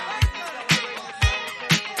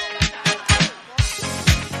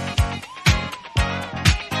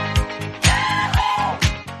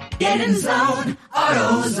Get in zone,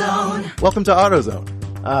 AutoZone. Welcome to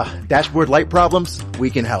AutoZone. Dashboard light problems?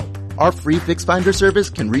 We can help. Our free Fix Finder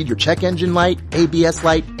service can read your check engine light, ABS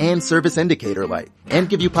light, and service indicator light, and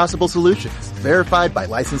give you possible solutions, verified by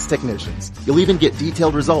licensed technicians. You'll even get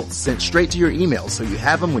detailed results sent straight to your email so you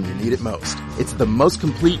have them when you need it most. It's the most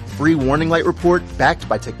complete free warning light report backed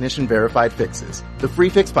by technician-verified fixes. The free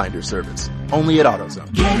Fix Finder service, only at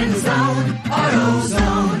AutoZone. Get in zone,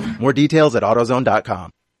 AutoZone. More details at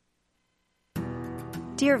AutoZone.com.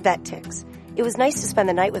 Dear Vet Ticks, it was nice to spend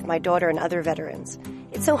the night with my daughter and other veterans.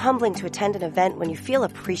 It's so humbling to attend an event when you feel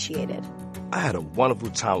appreciated. I had a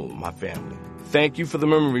wonderful time with my family. Thank you for the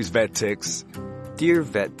memories, Vet Ticks. Dear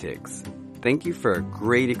Vet Ticks, thank you for a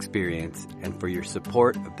great experience and for your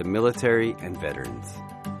support of the military and veterans.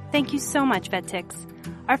 Thank you so much, Vet Ticks.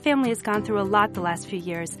 Our family has gone through a lot the last few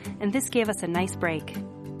years, and this gave us a nice break.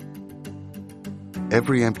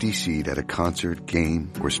 Every empty seat at a concert,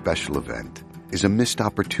 game, or special event is a missed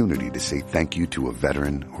opportunity to say thank you to a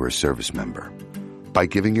veteran or a service member. By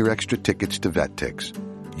giving your extra tickets to Vet Ticks,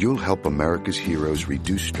 you'll help America's heroes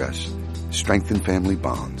reduce stress, strengthen family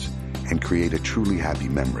bonds, and create a truly happy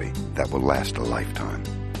memory that will last a lifetime.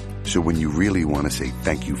 So when you really want to say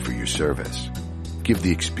thank you for your service, give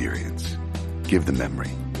the experience. Give the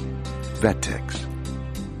memory. Vet Ticks.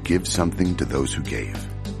 Give something to those who gave.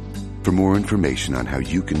 For more information on how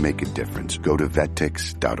you can make a difference, go to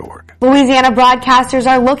vettix.org. Louisiana broadcasters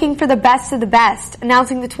are looking for the best of the best,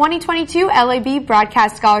 announcing the 2022 LAB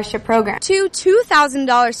Broadcast Scholarship Program. 2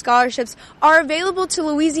 $2,000 scholarships are available to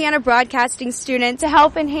Louisiana broadcasting students to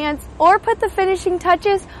help enhance or put the finishing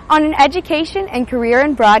touches on an education and career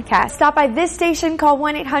in broadcast. Stop by this station, call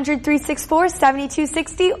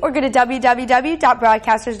 1-800-364-7260, or go to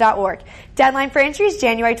www.broadcasters.org. Deadline for entries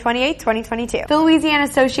January 28, 2022. The Louisiana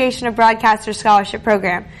Association of Broadcasters Scholarship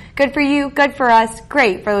Program. Good for you, good for us,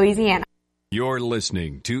 great for Louisiana. You're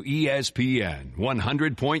listening to ESPN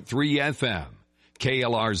 100.3 FM,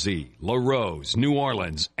 KLRZ, LaRose, New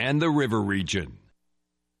Orleans, and the River Region.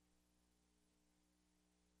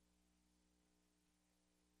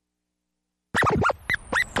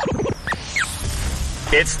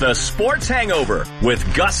 It's the Sports Hangover with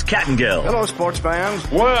Gus Kattengill. Hello, sports fans.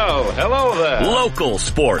 Well, hello there. Local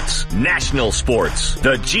sports, national sports.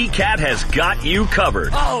 The GCAT has got you covered.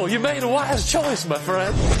 Oh, you made a wise choice, my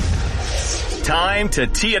friend. Time to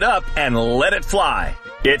tee it up and let it fly.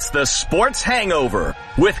 It's the Sports Hangover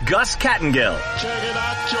with Gus Kattengill. Check it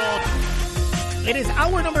out, Jordan. It is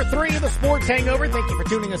hour number 3 of the Sports Hangover. Thank you for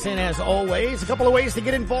tuning us in as always. A couple of ways to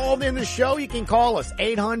get involved in the show. You can call us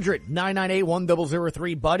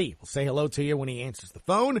 800-998-1003. Buddy will say hello to you when he answers the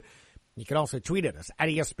phone. You can also tweet at us at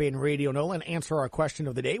ESPN Radio NOLA and answer our question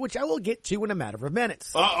of the day, which I will get to in a matter of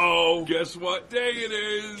minutes. Uh-oh. Guess what day it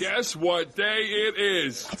is? Guess what day it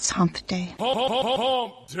is? It's hump day.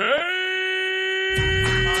 Hump day!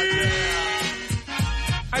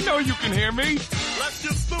 I know you can hear me. Let's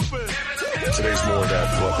get stupid. Today's more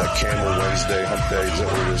that Camel Wednesday, hump day, is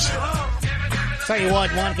that what it is? Tell you what,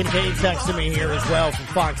 Juan Kincaid texted me here as well from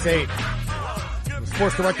Fox 8. The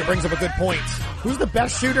sports director brings up a good point. Who's the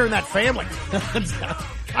best shooter in that family?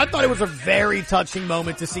 I thought it was a very touching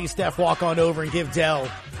moment to see Steph walk on over and give Dell,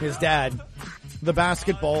 his dad, the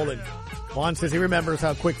basketball. And Juan says he remembers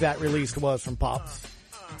how quick that release was from Pops.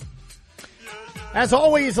 As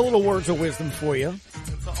always, a little words of wisdom for you.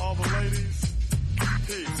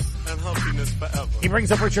 He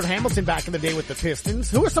brings up Richard Hamilton back in the day with the Pistons.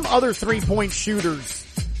 Who are some other three-point shooters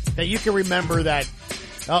that you can remember that,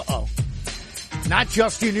 not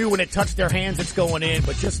just you knew when it touched their hands it's going in,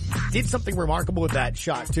 but just did something remarkable with that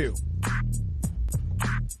shot too?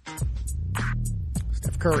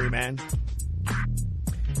 Steph Curry, man.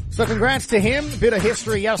 So congrats to him. A bit of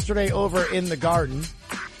history yesterday over in the Garden.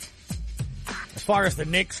 As far as the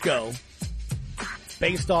Knicks go,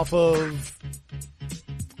 based off of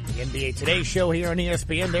the NBA Today show here on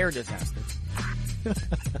ESPN, they're a disaster.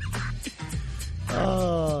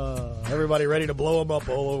 Everybody ready to blow them up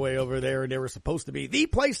all the way over there, and they were supposed to be the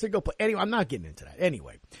place to go play. Anyway, I'm not getting into that.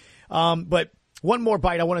 Anyway, but one more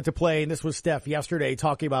bite I wanted to play, and this was Steph yesterday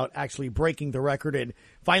talking about actually breaking the record and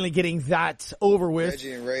finally getting that over with.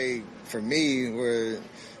 Reggie and Ray, for me, were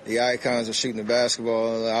the icons of shooting the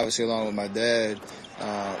basketball, obviously along with my dad.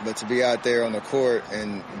 But to be out there on the court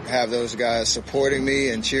and have those guys supporting me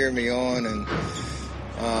and cheering me on and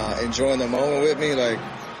enjoying the moment with me, like,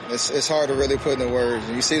 it's hard to really put into words.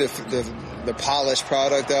 And you see the polished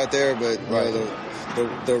product out there, but the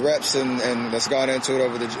the reps and that's gone into it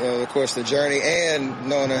over the course of the journey, and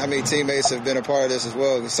knowing how many teammates have been a part of this as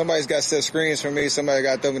well. Somebody's got set screens for me. Somebody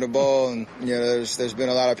got thrown me the ball, and there's been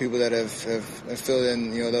a lot of people that have filled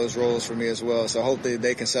in those roles for me as well. So hopefully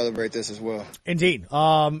they can celebrate this as well. Indeed.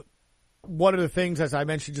 One of the things, as I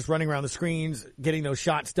mentioned, just running around the screens, getting those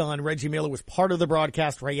shots done. Reggie Miller was part of the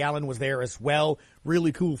broadcast. Ray Allen was there as well.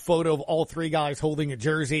 Really cool photo of all three guys holding a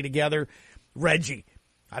jersey together. Reggie,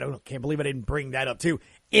 can't believe I didn't bring that up too.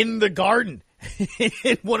 In the Garden,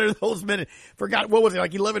 in one of those minutes, forgot, what was it,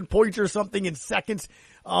 like 11 points or something in seconds.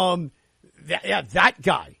 That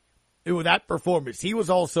guy, that performance, he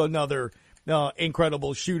was also another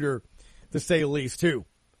incredible shooter, to say the least, too.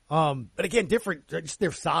 But again, different, just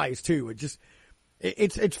their size too.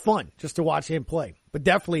 It's fun just to watch him play. But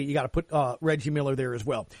definitely you got to put Reggie Miller there as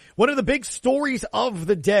well. One of the big stories of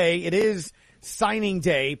the day, it is signing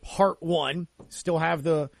day, part 1. Still have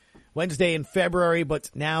the Wednesday in February,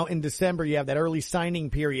 but now in December you have that early signing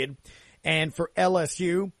period. And for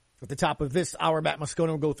LSU, at the top of this hour, Matt Moscona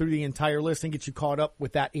will go through the entire list and get you caught up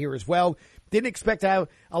with that here as well. Didn't expect to have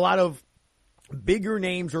a lot of bigger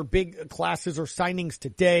names or big classes or signings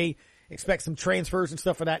today. Expect some transfers and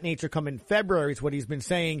stuff of that nature come in February is what he's been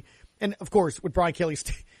saying. And of course, with Brian Kelly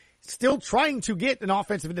still trying to get an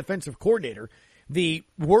offensive and defensive coordinator. The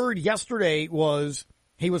word yesterday was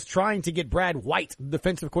he was trying to get Brad White,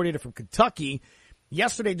 defensive coordinator from Kentucky,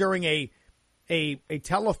 yesterday during a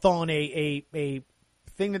telethon, a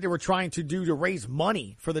thing that they were trying to do to raise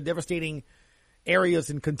money for the devastating areas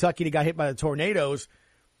in Kentucky that got hit by the tornadoes.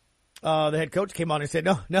 The head coach came on and said,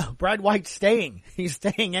 no, Brad White's staying. He's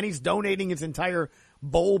staying, and he's donating his entire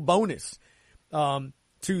bowl bonus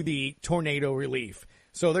to the tornado relief.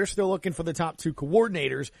 So they're still looking for the top 2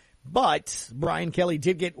 coordinators, but Brian Kelly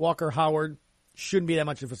did get Walker Howard. Shouldn't be that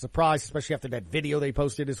much of a surprise, especially after that video they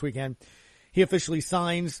posted this weekend. He officially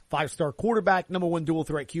signs 5-star quarterback, number 1 dual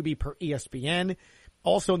threat QB per ESPN.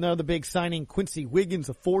 Also another big signing, Quincy Wiggins,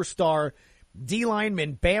 a 4-star D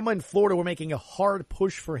lineman. Bama and Florida were making a hard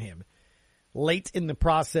push for him late in the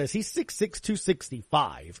process. He's 6'6",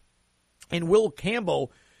 265. And Will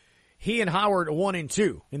Campbell, he and Howard are 1 and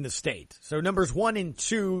 2 in the state. So numbers 1 and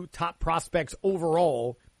 2 top prospects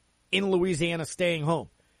overall in Louisiana staying home.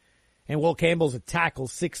 And Will Campbell's a tackle,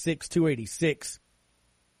 6'6", 286.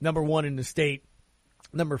 Number 1 in the state,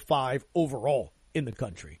 number 5 overall in the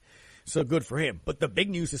country. So good for him. But the big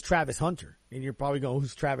news is Travis Hunter. And you're probably going,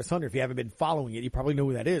 who's Travis Hunter? If you haven't been following it, you probably know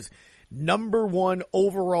who that is. Number 1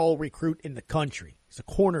 overall recruit in the country. He's a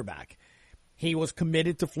cornerback. He was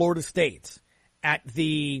committed to Florida State. At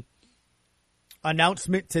the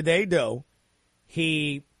announcement today, though,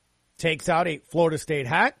 he takes out a Florida State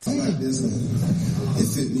hat. I like this one. It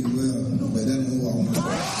fit me well, but that ain't who I want.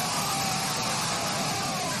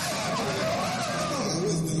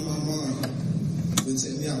 What's been on my mind? Been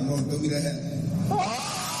checking me out, Mom. Go get that hat.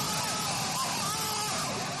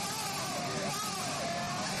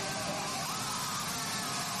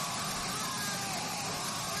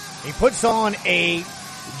 He puts on a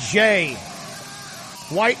J.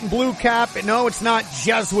 White and blue cap. And no, it's not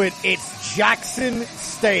Jesuit. It's Jackson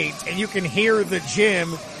State. And you can hear the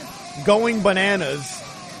gym going bananas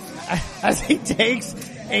as he takes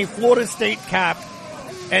a Florida State cap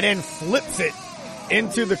and then flips it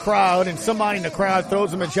into the crowd. And somebody in the crowd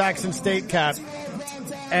throws him a Jackson State cap.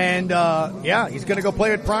 And, he's going to go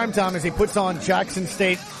play at primetime as he puts on Jackson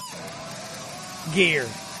State gear.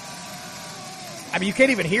 I mean, you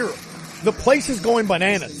can't even hear him. The place is going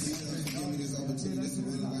bananas.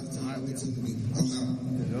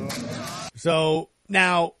 So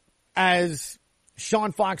now, as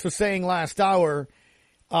Sean Fox was saying last hour,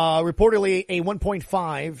 reportedly a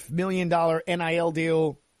 $1.5 million NIL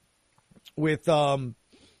deal with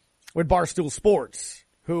Barstool Sports,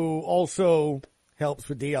 who also helps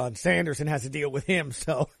with Deion Sanders and has a deal with him.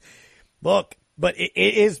 So, look, but it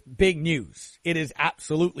is big news. It is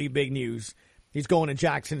absolutely big news. He's going to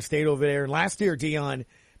Jackson State over there. And last year, Deion,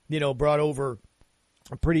 brought over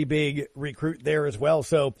a pretty big recruit there as well.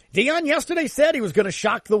 So Deion yesterday said he was going to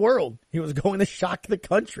shock the world. He was going to shock the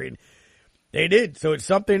country. And they did. So it's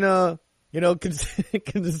something,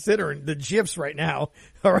 considering the GIFs right now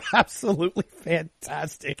are absolutely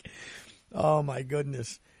fantastic. Oh my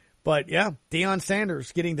goodness. But yeah, Deion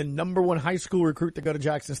Sanders getting the number 1 high school recruit to go to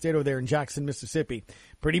Jackson State over there in Jackson, Mississippi.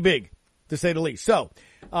 Pretty big, to say the least. So,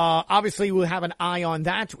 obviously we'll have an eye on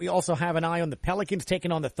that. We also have an eye on the Pelicans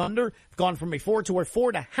taking on the Thunder. Gone from a 4 to a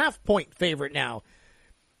 4.5 point favorite now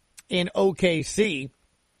in OKC.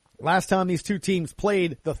 Last time these two teams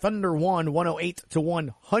played, the Thunder won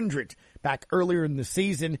 108-100 back earlier in the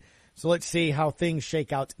season. So let's see how things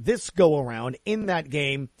shake out this go-around. In that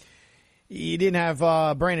game, you didn't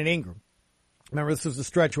have Brandon Ingram. Remember, this was the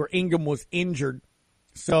stretch where Ingram was injured.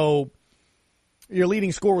 So your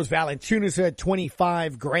leading scorer was Valanciunas, who had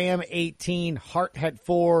 25, Graham 18, Hart had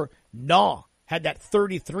 4, Naw had that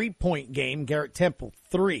 33-point game, Garrett Temple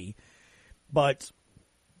 3. But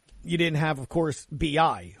you didn't have, of course,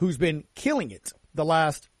 B.I., who's been killing it the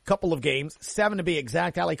last couple of games, 7 to be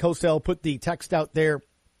exact. Ali Kosel put the text out there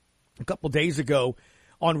a couple days ago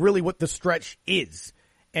on really what the stretch is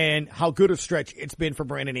and how good a stretch it's been for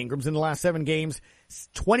Brandon Ingram. In the last 7 games,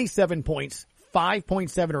 27 points,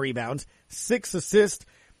 5.7 rebounds, 6 assists,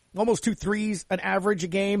 almost 2 threes an average a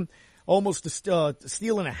game, almost a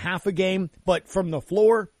steal and a half a game. But from the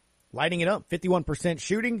floor, lighting it up, 51%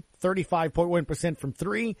 shooting, 35.1% from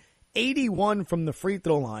 3, 81 from the free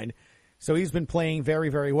throw line. So he's been playing very,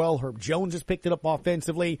 very well. Herb Jones has picked it up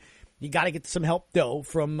offensively. You got to get some help, though,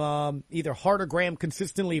 from either Hart or Graham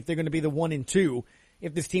consistently if they're going to be the 1 and 2,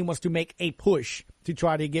 if this team wants to make a push to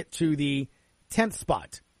try to get to the 10th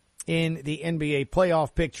spot in the NBA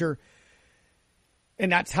playoff picture.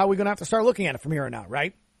 And that's how we're going to have to start looking at it from here on out,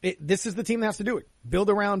 right? This is the team that has to do it. Build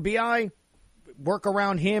around B.I., work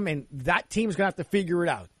around him, and that team's going to have to figure it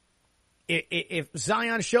out. If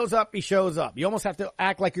Zion shows up, he shows up. You almost have to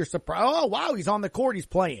act like you're surprised. Oh, wow, he's on the court, he's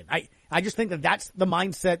playing. I just think that that's the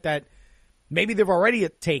mindset that maybe they've already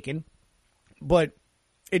taken, but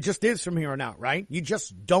it just is from here on out, right? You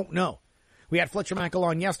just don't know. We had Fletcher Mackel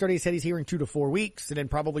on yesterday. He said he's here in 2 to 4 weeks, and then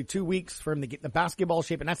probably 2 weeks for him to get in the basketball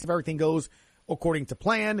shape, and that's if everything goes according to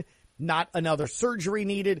plan. Not another surgery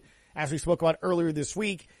needed. As we spoke about earlier this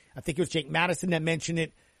week, I think it was Jake Madison that mentioned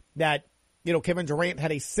it, that Kevin Durant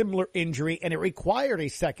had a similar injury, and it required a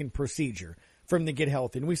second procedure for him to get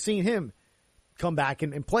healthy. And we've seen him come back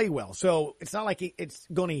and play well. So it's not like it's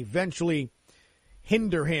going to eventually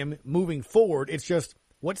hinder him moving forward. It's just,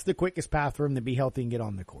 what's the quickest path for him to be healthy and get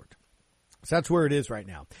on the court? So that's where it is right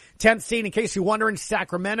now. 10th seed, in case you're wondering,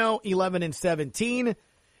 Sacramento, 11-17.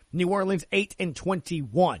 New Orleans,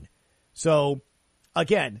 8-21. So,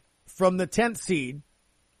 again, from the 10th seed,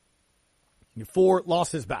 you're 4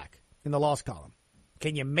 losses back in the loss column.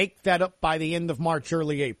 Can you make that up by the end of March,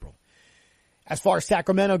 early April? As far as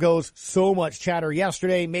Sacramento goes, so much chatter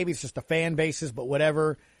yesterday. Maybe it's just the fan bases, but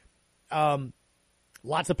whatever.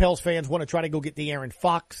 Lots of Pels fans want to try to go get De'Aaron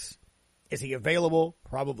Fox. Is he available?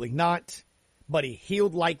 Probably not. Buddy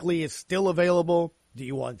Hield likely is still available. Do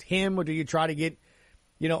you want him, or do you try to get,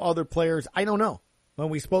 other players? I don't know. When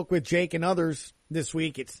we spoke with Jake and others this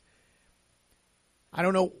week, I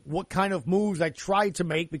don't know what kind of moves I tried to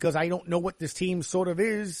make because I don't know what this team sort of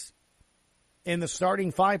is in the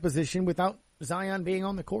starting 5 position without Zion being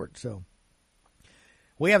on the court. So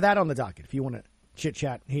we have that on the docket if you want to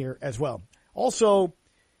chit-chat here as well. Also,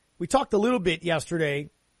 we talked a little bit yesterday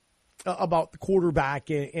about the quarterback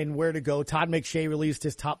and where to go. Todd McShay released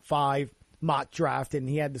his top 5 mock draft, and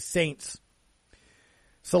he had the Saints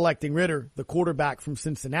selecting Ritter, the quarterback from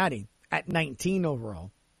Cincinnati, at 19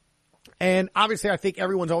 overall. And obviously, I think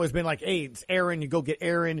everyone's always been like, hey, it's Aaron. You go get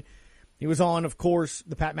Aaron. He was on, of course,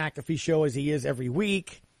 the Pat McAfee show as he is every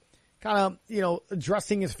week. Kind of,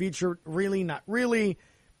 addressing his future. Really, not really.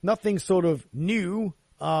 Nothing sort of new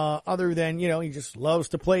other than, he just loves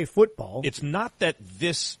to play football. It's not that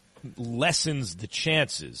this lessens the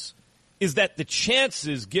chances. Is that the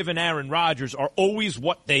chances given Aaron Rodgers are always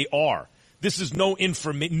what they are. This is no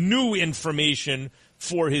new information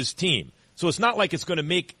for his team. So it's not like it's going to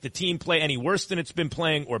make the team play any worse than it's been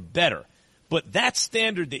playing or better. But that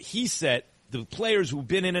standard that he set, the players who've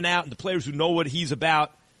been in and out and the players who know what he's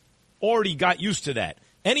about already got used to that.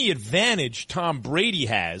 Any advantage Tom Brady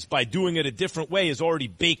has by doing it a different way is already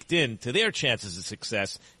baked into their chances of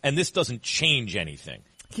success, and this doesn't change anything.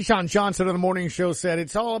 Keyshawn Johnson of the morning show said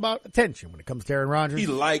it's all about attention when it comes to Aaron Rodgers. He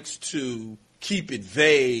likes to keep it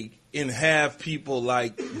vague and have people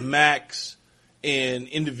like Max and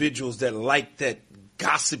individuals that like that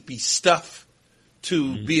gossipy stuff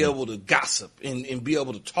to be able to gossip and be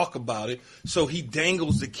able to talk about it. So he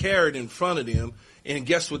dangles the carrot in front of them, and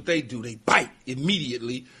guess what they do? They bite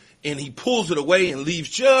immediately, and he pulls it away and leaves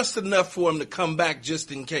just enough for him to come back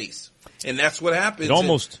just in case. And that's what happens. It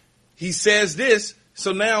almost. He says this,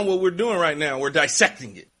 so now what we're doing right now, we're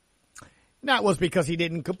dissecting it. That was because he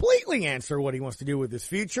didn't completely answer what he wants to do with his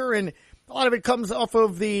future, and a lot of it comes off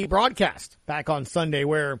of the broadcast back on Sunday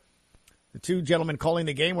where the 2 gentlemen calling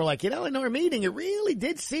the game were like, in our meeting, it really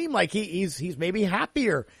did seem like he's maybe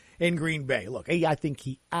happier in Green Bay. Look, I think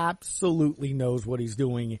he absolutely knows what he's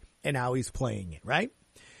doing and how he's playing it, right?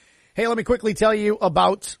 Hey, let me quickly tell you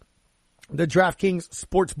about the DraftKings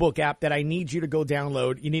Sportsbook app that I need you to go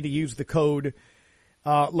download. You need to use the code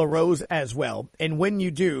LaRose as well. And when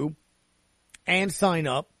you do, and sign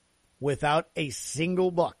up without a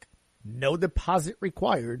single buck, no deposit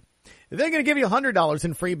required, they're going to give you $100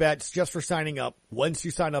 in free bets just for signing up once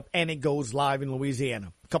you sign up, and it goes live in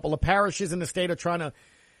Louisiana. A couple of parishes in the state are trying to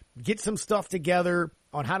get some stuff together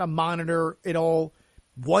on how to monitor it all.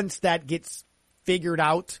 Once that gets figured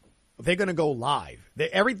out, they're going to go live.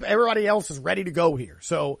 Everybody else is ready to go here.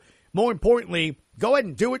 So more importantly, go ahead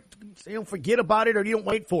and do it. You don't forget about it or you don't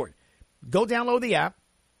wait for it. Go download the app,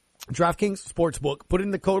 DraftKings Sportsbook, put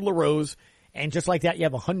in the code LaRose, and just like that, you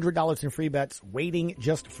have $100 in free bets waiting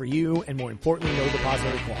just for you, and more importantly, no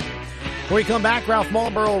deposit required. When we come back, Ralph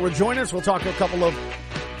Marlboro will rejoin us. We'll talk a couple of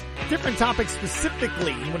different topics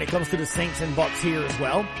specifically when it comes to the Saints and Bucks here as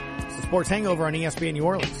well. It's the Sports Hangover on ESPN New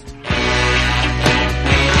Orleans.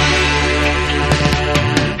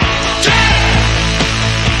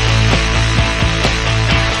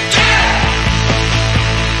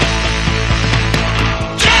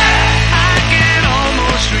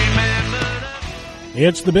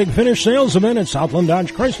 It's the Big Finish sales event at Southland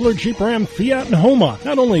Dodge Chrysler Jeep Ram Fiat and Homa.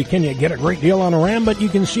 Not only can you get a great deal on a Ram, but you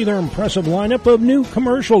can see their impressive lineup of new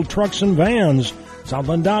commercial trucks and vans.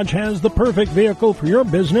 Southland Dodge has the perfect vehicle for your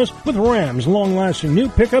business with Ram's long-lasting new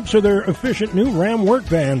pickups or their efficient new Ram work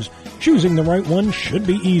vans. Choosing the right one should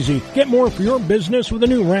be easy. Get more for your business with a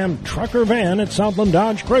new Ram truck or van at Southland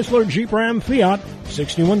Dodge Chrysler Jeep Ram Fiat,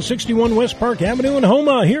 6161 West Park Avenue in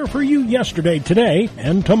Homa. Here for you yesterday, today,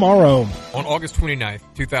 and tomorrow. On August 29th,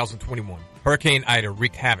 2021, Hurricane Ida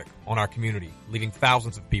wreaked havoc on our community, leaving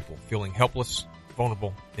thousands of people feeling helpless,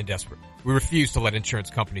 vulnerable, and desperate. We refuse to let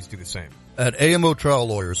insurance companies do the same. At AMO Trial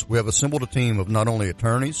Lawyers, we have assembled a team of not only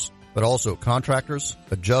attorneys, but also contractors,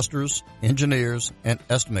 adjusters, engineers, and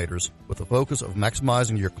estimators with a focus of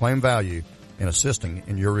maximizing your claim value and assisting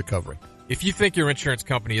in your recovery. If you think your insurance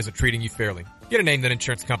company isn't treating you fairly, get a name that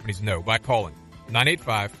insurance companies know by calling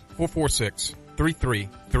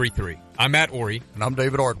 985-446-3333. I'm Matt Ori. And I'm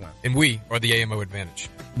David Ardwin. And we are the AMO Advantage.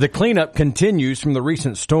 The cleanup continues from the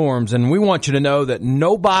recent storms, and we want you to know that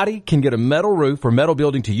nobody can get a metal roof or metal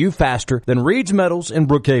building to you faster than Reed's Metals in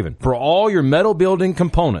Brookhaven. For all your metal building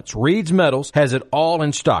components, Reed's Metals has it all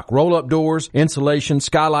in stock. Roll-up doors, insulation,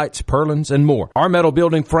 skylights, purlins, and more. Our metal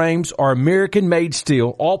building frames are American-made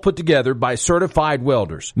steel, all put together by certified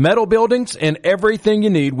welders. Metal buildings and everything you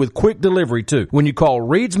need with quick delivery, too. When you call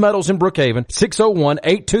Reed's Metals in Brookhaven,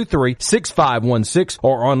 601-823-6516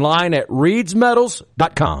 or online at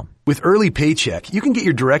reedsmetals.com. With Early Paycheck, you can get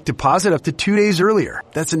your direct deposit up to 2 days earlier.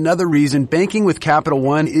 That's another reason banking with Capital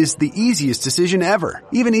One is the easiest decision ever.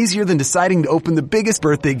 Even easier than deciding to open the biggest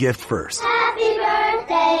birthday gift first. Happy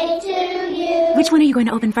birthday to you. Which one are you going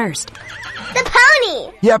to open first? The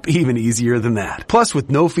pony! Yep, even easier than that. Plus,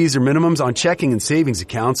 with no fees or minimums on checking and savings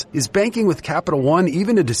accounts, is banking with Capital One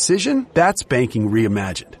even a decision? That's banking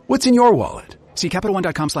reimagined. What's in your wallet? See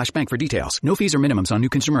CapitalOne.com/bank for details. No fees or minimums on new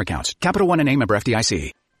consumer accounts. Capital One and a member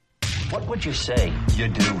FDIC. What would you say you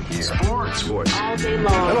do here? Sports. All day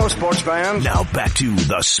long. Hello, sports fans. Now back to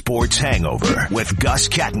the Sports Hangover with Gus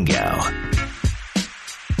Kattengell.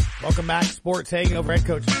 Welcome back, Sports Hangover. Head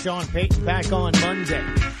coach Sean Payton back on Monday.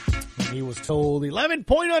 He was told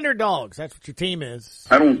 11-point underdogs. That's what your team is.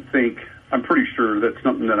 I'm pretty sure that's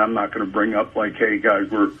something that I'm not going to bring up like, hey,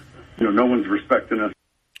 guys, no one's respecting us.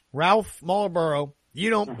 Ralph Marlboro, you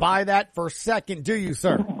don't buy that for a second, do you,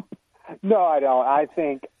 sir? No, I don't. I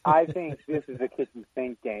think this is a kitchen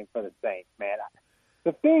sink game for the Saints, man.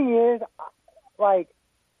 The thing is,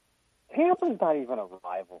 Tampa's not even a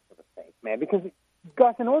rival for the Saints, man, because,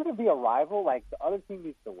 Gus, in order to be a rival, the other team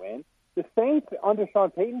needs to win. The Saints, under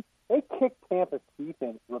Sean Payton, they kicked Tampa's teeth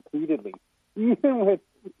in repeatedly, even with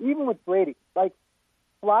Brady.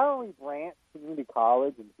 Flowery Branch Community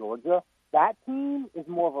College in Georgia, that team is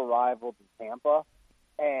more of a rival than Tampa.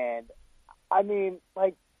 And,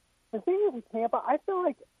 the thing is with Tampa, I feel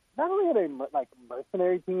like not only are they a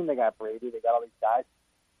mercenary team, they got Brady, they got all these guys,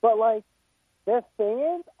 but their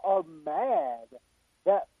fans are mad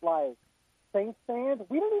that Saints fans,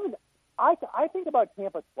 we don't even. I think about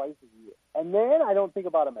Tampa twice a year, and then I don't think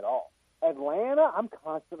about them at all. Atlanta, I'm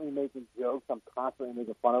constantly making jokes, I'm constantly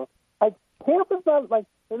making fun of them. Tampa's not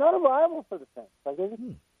they're not a rival for the Saints.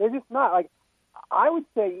 They're just not. I would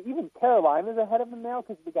say even Carolina's ahead of them now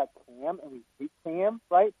because we got Cam and we hate Cam,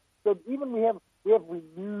 right? So even we have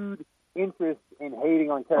renewed interest in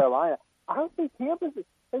hating on Carolina. I would say Tampa's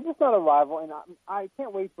they're just not a rival, and I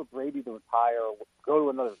can't wait for Brady to retire or go to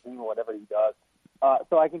another team or whatever he does,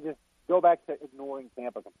 so I can just go back to ignoring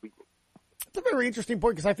Tampa completely. That's a very interesting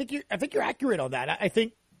point because I think you're accurate on that. I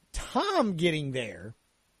think Tom getting there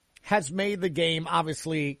has made the game,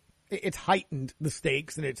 obviously, it's heightened the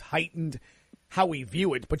stakes and it's heightened how we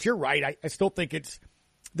view it. But you're right. I still think it's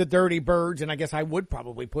the Dirty Birds, and I guess I would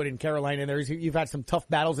probably put in Carolina in there. You've had some tough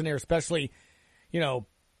battles in there, especially,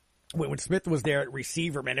 when Smith was there at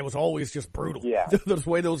receiver, man, it was always just brutal. Yeah. The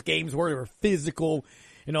way those games were, they were physical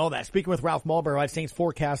and all that. Speaking with Ralph Marlboro at Saints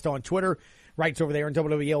Forecast on Twitter, writes over there on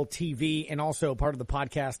WWL TV, and also part of the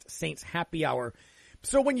podcast Saints Happy Hour.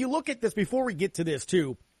 So when you look at this, before we get to this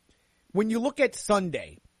too, when you look at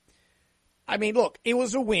Sunday, I mean, look, it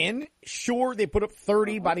was a win. Sure, they put up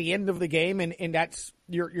 30 by the end of the game, and that's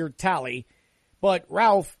your tally. But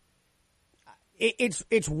Ralph,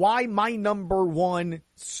 it's why my number one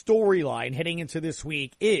storyline heading into this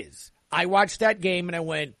week is I watched that game and I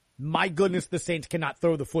went, my goodness, the Saints cannot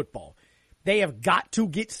throw the football. They have got to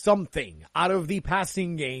get something out of the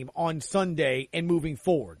passing game on Sunday and moving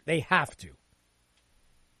forward. They have to.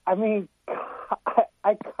 I mean,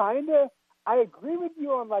 I agree with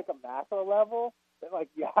you on like a macro level that like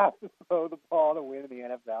you have to throw the ball to win in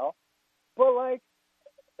the NFL. But like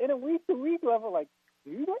in a week-to-week level, like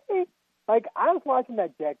do they? Like I was watching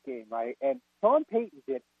that Jet game, right? And Sean Payton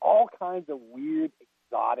did all kinds of weird,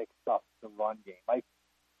 exotic stuff in the run game. Like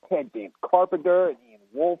had James Carpenter and Ian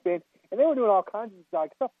Wolfen, and they were doing all kinds of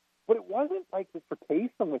exotic stuff. But it wasn't like this for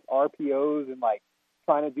Taysom with RPOs and like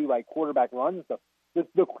trying to do like quarterback runs and stuff.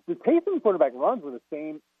 The Taysom quarterback runs were the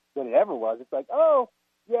same that it ever was. It's like, oh,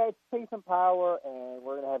 yeah, it's Taysom power, and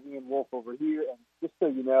we're going to have Ian Wolf over here. And just so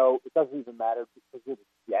you know, it doesn't even matter because you're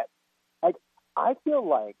the Jets. Like, I feel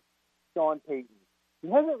like Sean Payton, he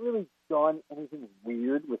hasn't really done anything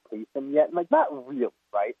weird with Taysom yet. Like, not really,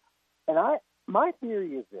 right? And my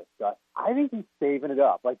theory is this, Gus. I think he's saving it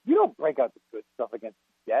up. Like, you don't break out the good stuff against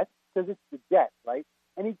the Jets because it's the Jets, right?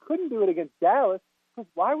 And he couldn't do it against Dallas because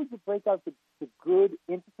why would you break out the good,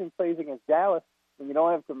 interesting plays against Dallas when you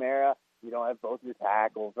don't have Kamara, you don't have both your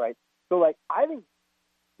tackles, right? So, like, I think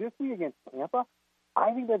this week against Tampa,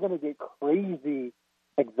 I think they're going to get crazy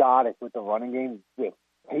exotic with the running game with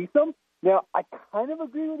Taysom. Now, I kind of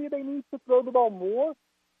agree with you they need to throw the ball more,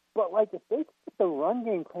 but, like, if they get the run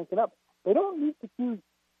game cranking up, they don't need to do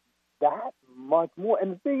that much more.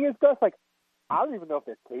 And the thing is, Gus, like, I don't even know if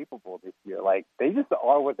they're capable this year. Like, they just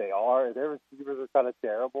are what they are. Their receivers are kind of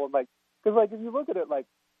terrible. And, like, because, like, if you look at it, like,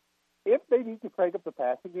 if they need to crank up the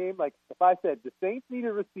passing game, like, if I said the Saints need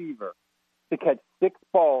a receiver to catch 6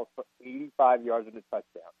 balls for 85 yards and a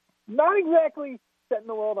touchdown, not exactly setting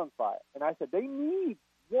the world on fire. And I said they need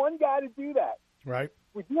one guy to do that. Right.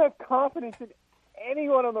 Would you have confidence in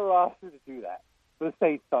anyone on the roster to do that for the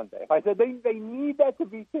Saints Sunday? If I said they need that to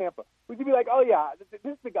beat Tampa, would you be like, oh, yeah, this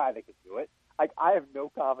is the guy that can do it? Like, I have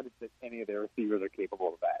no confidence that any of their receivers are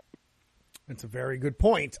capable of that. That's a very good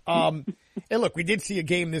point. And look, we did see a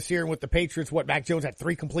game this year with the Patriots. Mac Jones had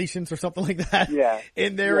 3 completions or something like that. Yeah.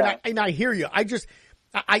 In there. Yeah. And I hear you.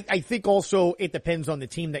 I think also it depends on the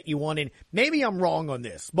team that you want. And maybe I'm wrong on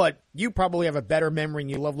this, but you probably have a better memory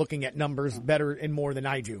and you love looking at numbers better and more than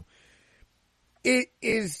I do.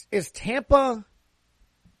 Is Tampa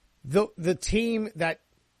the team that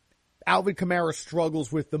Alvin Kamara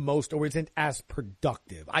struggles with the most or isn't as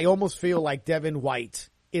productive? I almost feel like Devin White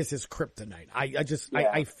is his kryptonite.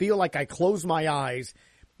 I feel like I close my eyes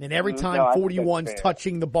and every time 41's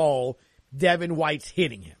touching the ball, Devin White's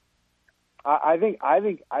hitting him. I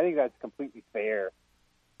think that's completely fair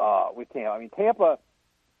with Tampa. I mean, Tampa,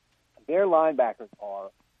 their linebackers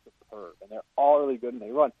are superb, and they're all really good, and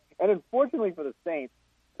they run. And unfortunately for the Saints,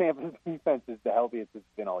 Tampa's defense is the healthiest it's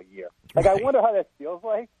been all year. Like, right. I wonder how that feels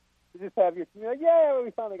like to just have your team like, yeah,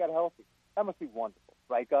 we finally got healthy. That must be wonderful,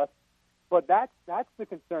 right, Gus? But that's the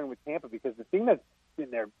concern with Tampa because the thing that's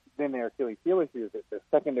been their Achilles heel this year is that their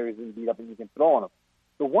secondary is going to beat up and you can throw on them.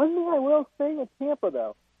 The one thing I will say with Tampa,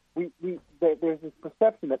 though, there's this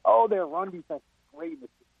perception that, their run defense is great,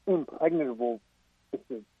 it's impregnable, it's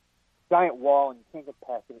a giant wall, and you can't get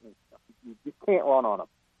past it, and you just can't run on them.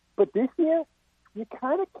 But this year, you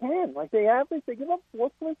kind of can. Like, they give up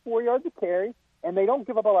 4.4 yards a carry, and they don't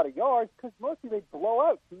give up a lot of yards because mostly they blow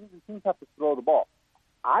out teams, and teams have to throw the ball.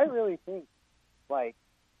 I really think, like,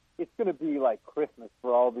 it's going to be like Christmas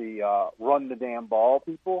for all the run the damn ball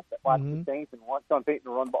people that watch the Saints and want Sean Payton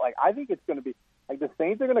to run the ball. Like, I think it's going to be like the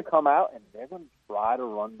Saints are going to come out and they're going to try to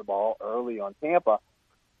run the ball early on Tampa.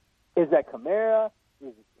 Is that Kamara? Is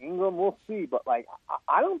it Ingram? We'll see. But like,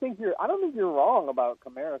 I don't think you're wrong about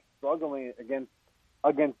Kamara struggling against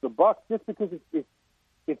the Bucs just because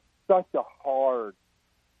it's such a hard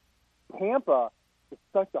Tampa is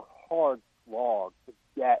such a hard slog to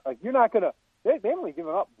get. Like, you're not going to. They've only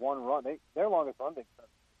given up one run. Their longest run they've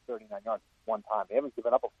 39 yards one time. They haven't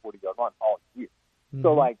given up a 40-yard run all year. Mm-hmm.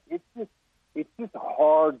 So, like, it's just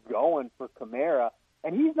hard going for Kamara.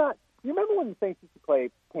 And he's not – you remember when the Saints used to play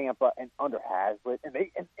Tampa and under Hazlitt? And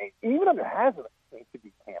even under Hazlitt, the Saints could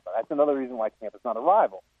beat Tampa. That's another reason why Tampa's not a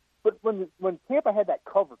rival. But when Tampa had that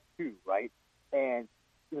cover 2, right, and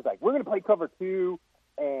it was like, we're going to play cover 2,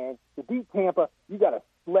 and to beat Tampa, you got to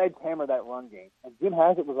sledgehammer that run game. And Jim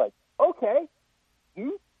Haslett was like, okay,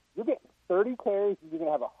 you're getting 30 carries and you're going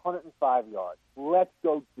to have 105 yards. Let's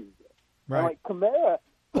go do this. Right. And like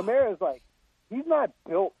Kamara is like, he's not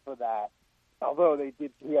built for that. Although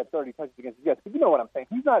he had 30 touches against the Jets. But you know what I'm saying.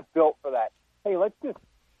 He's not built for that. Hey, let's just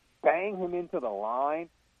bang him into the line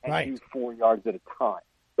and do 4 yards at a time.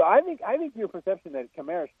 So I think your perception that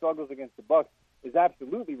Kamara struggles against the Bucs is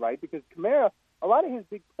absolutely right, because Kamara, a lot of his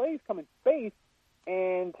big plays come in space,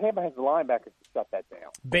 and Tampa has the linebackers to shut that down.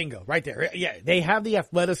 Bingo, right there. Yeah, they have the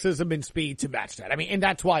athleticism and speed to match that. I mean, and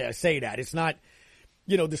that's why I say that. It's not,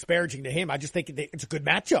 disparaging to him. I just think it's a good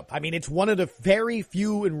matchup. I mean, it's one of the very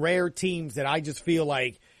few and rare teams that I just feel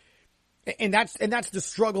like, and that's the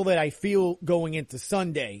struggle that I feel going into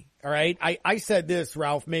Sunday. All right. I said this,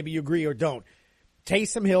 Ralph, maybe you agree or don't.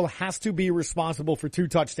 Taysom Hill has to be responsible for 2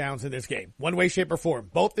 touchdowns in this game. One way, shape, or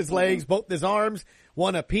form. Both his legs, both his arms,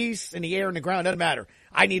 one apiece, in the air and the ground. Doesn't matter.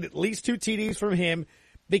 I need at least 2 TDs from him,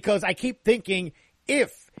 because I keep thinking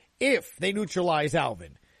if they neutralize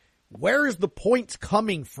Alvin, where is the points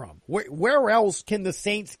coming from? Where else can the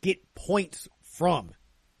Saints get points from,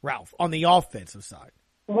 Ralph, on the offensive side?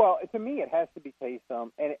 Well, to me, it has to be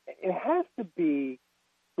Taysom, and it has to be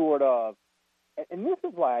sort of, and this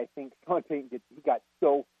is why I think Sean Payton got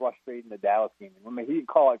so frustrated in the Dallas game. I mean, he didn't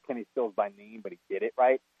call out Kenny Stills by name, but he did it,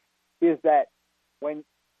 right? Is that when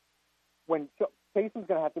Taysom's going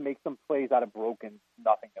to have to make some plays out of broken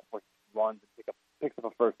nothingness, where he runs and picks up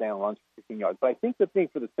a first down and runs for 15 yards. But I think the thing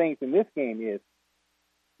for the Saints in this game is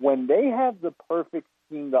when they have the perfect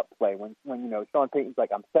schemed up play, when Sean Payton's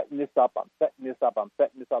like, I'm setting this up,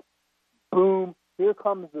 boom, here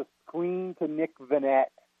comes the screen to Nick Vannett,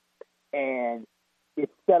 and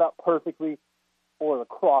it's set up perfectly, or the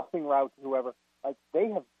crossing route to whoever. Like, they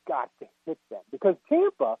have got to hit them, because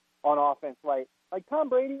Tampa on offense, like Tom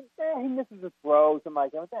Brady, he misses his throws and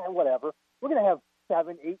whatever. We're going to have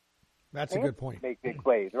 7, 8. That's a good point. Make big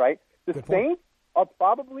plays, right? The Saints are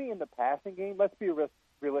probably in the passing game. Let's be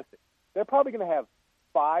realistic. They're probably going to have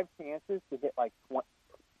 5 chances to hit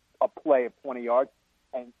a play of 20 yards.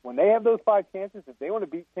 And when they have those 5 chances, if they want to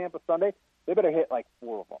beat Tampa Sunday, they better hit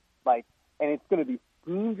 4 of them. And it's going to be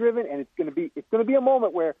scheme driven, and it's going to be a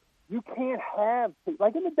moment where you can't have,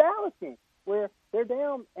 like in the Dallas game, where they're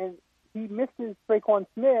down and he misses Traquan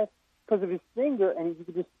Smith because of his finger, and you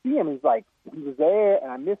could just see him. He's like, he was there,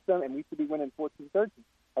 and I missed him, and we should be winning 14-13.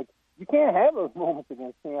 Like, you can't have those moments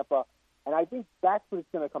against Tampa, and I think that's what it's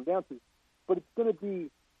going to come down to. But it's going to be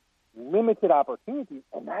limited opportunities,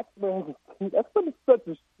 and that's when it's such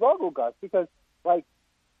a struggle, Gus, because,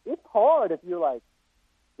 it's hard if you're like,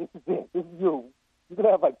 this is it. This is you're going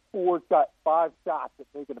to have 5 shots that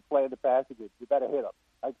they're going to play in the passing game. You better hit them.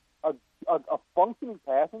 A functioning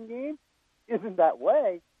passing game isn't that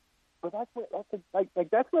way, but that's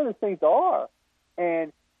where the Saints are,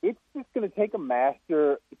 and it's just going to take a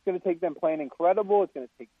master. It's going to take them playing incredible. It's going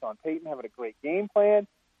to take Sean Payton having a great game plan.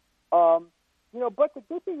 But the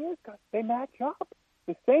good thing is, guys, they match up.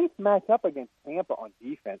 The Saints match up against Tampa on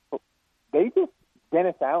defense.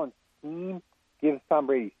 Dennis Allen's team gives Tom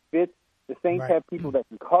Brady fits. The Saints have people that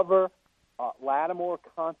can cover. Lattimore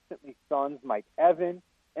constantly stuns Mike Evans.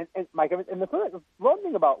 And Mike Evans. And the one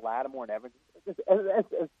thing about Lattimore and Evans,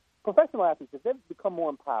 as professional athletes, is they've become more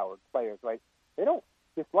empowered players, right? They don't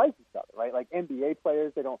dislike each other, right? Like NBA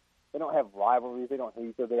players, they don't have rivalries. They don't hate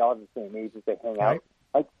each other. They all have the same ages. They hang out.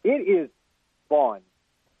 It is fun.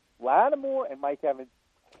 Lattimore and Mike Evans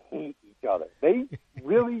hate each other. They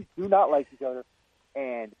really do not like each other,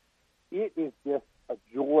 and it is just a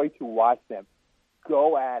joy to watch them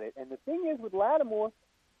go at it. And the thing is with Lattimore,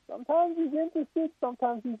 sometimes he's interested,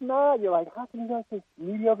 sometimes he's not. You're like, how can you let this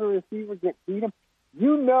mediocre receiver beat him?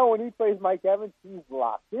 When he plays Mike Evans, he's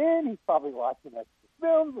locked in. He's probably watching extra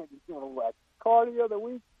films, and he's doing a little cardio the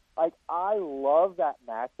week. I love that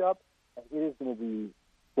matchup, and it is going to be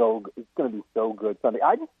so good Sunday.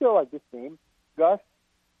 I just feel like this game, Gus,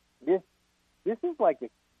 this is like the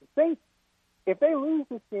Saints. If they lose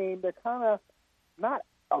this game, they're kind of not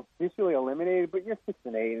officially eliminated, but you're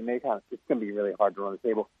 6-8, and it's going to be really hard to run the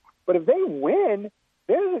table. But if they win,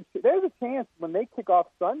 there's a chance when they kick off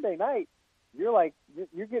Sunday night, you're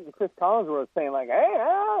getting Chris Collinsworth saying hey,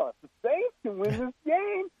 Al, if the Saints can win this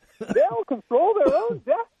game, they'll control their own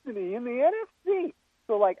destiny in the NFC.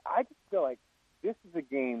 So like, I just feel like this is a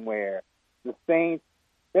game where the Saints,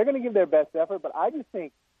 they're going to give their best effort, but I just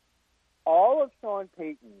think all of Sean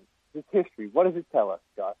Payton's history, what does it tell us,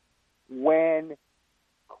 Gus? When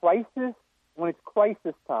it's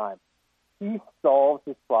crisis time, he solves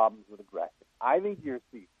his problems with aggression. I think you're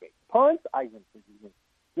seeing fake punts. I think you're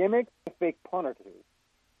gimmicks, a fake punt or two.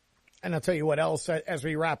 And I'll tell you what else, as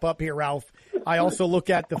we wrap up here, Ralph, I also look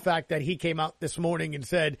at the fact that he came out this morning and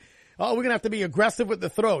said, oh, we're going to have to be aggressive with the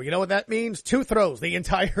throw. You know what that means? 2 throws the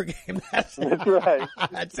entire game. That's right.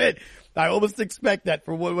 That's it. I almost expect that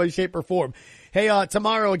for one way, shape, or form. Hey,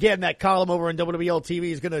 tomorrow, again, that column over on WWL TV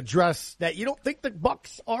is going to address that you don't think the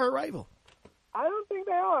Bucs are a rival. I don't think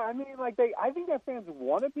they are. I mean, I think their fans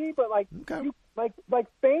want to be, but okay.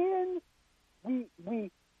 Fans, we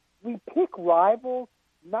pick rivals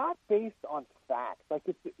not based on facts. Like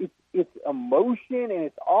it's emotion and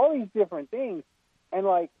it's all these different things, and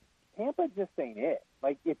Tampa just ain't it.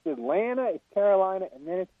 Like it's Atlanta, it's Carolina, and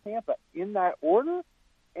then it's Tampa in that order.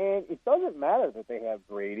 And it doesn't matter that they have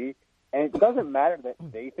Brady, and it doesn't matter that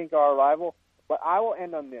they think are a rival. But I will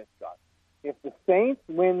end on this, Gus. If the Saints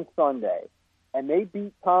win Sunday and they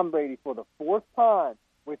beat Tom Brady for the 4th time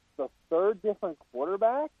with the 3rd different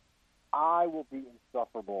quarterback, I will be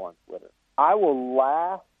insufferable on Twitter. I will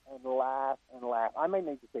laugh and laugh and laugh. I may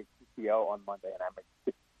need to take PTO on Monday, and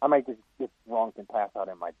I might just get drunk and pass out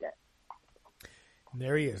in my den.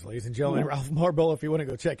 There he is, ladies and gentlemen. Ralph Marble, if you want to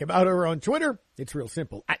go check him out over on Twitter, it's real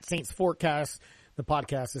simple. At Saints Forecast, the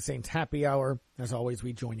podcast, the Saints Happy Hour. As always,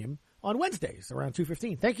 we join him on Wednesdays around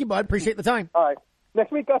 2:15. Thank you, bud. Appreciate the time. All right.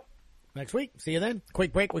 Next week, Gus. Next week. See you then.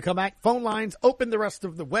 Quick break. We come back. Phone lines open the rest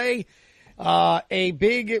of the way. A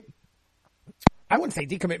big, I wouldn't say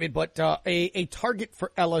decommitment, but a target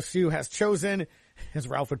for LSU has chosen, as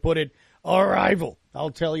Ralph would put it, a rival.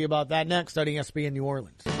 I'll tell you about that next on ESPN New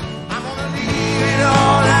Orleans. I'm gonna leave it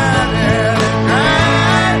all out there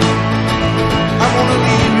tonight. I'm gonna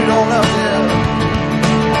leave it all out there.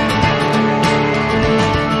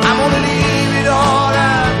 I'm gonna leave it all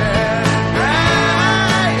out there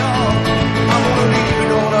tonight. Oh, I'm gonna leave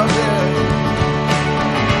it all out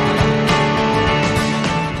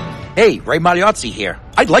there. Hey, Ray Magliozzi here.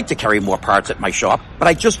 I'd like to carry more parts at my shop, but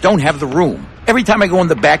I just don't have the room. Every time I go in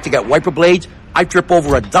the back to get wiper blades, I trip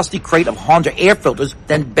over a dusty crate of Honda air filters,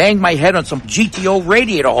 then bang my head on some GTO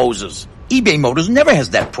radiator hoses. eBay Motors never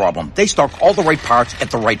has that problem. They stock all the right parts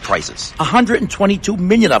at the right prices. 122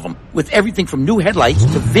 million of them, with everything from new headlights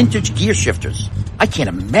to vintage gear shifters. I can't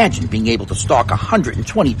imagine being able to stock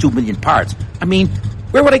 122 million parts. I mean,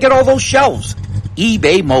 where would I get all those shelves?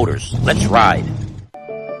 eBay Motors. Let's ride.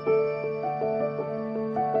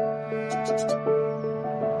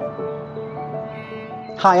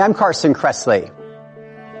 Hi, I'm Carson Kressley.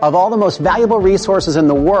 Of all the most valuable resources in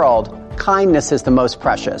the world, kindness is the most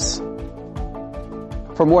precious.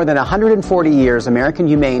 For more than 140 years, American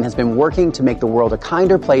Humane has been working to make the world a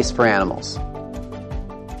kinder place for animals.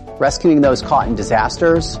 Rescuing those caught in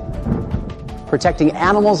disasters, protecting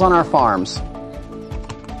animals on our farms,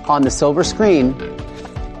 on the silver screen,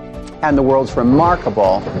 and the world's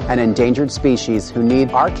remarkable and endangered species who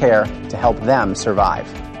need our care to help them survive.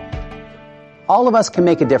 All of us can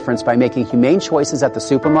make a difference by making humane choices at the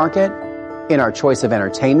supermarket, in our choice of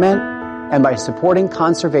entertainment, and by supporting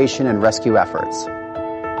conservation and rescue efforts.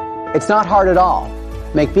 It's not hard at all.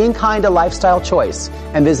 Make being kind a lifestyle choice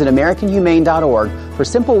and visit AmericanHumane.org for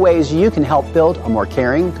simple ways you can help build a more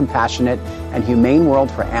caring, compassionate, and humane world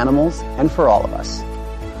for animals and for all of us.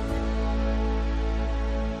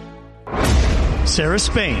 Sarah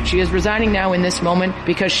Spain. She is resigning now in this moment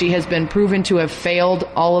because she has been proven to have failed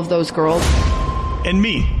all of those girls. And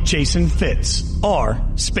me, Jason Fitz, are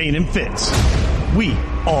Spain and Fitz. We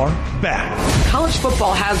are back. College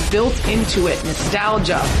football has built into it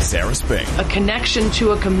nostalgia. Sarah Spain. A connection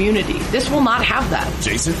to a community. This will not have that.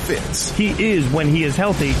 Jason Fitz. He is, when he is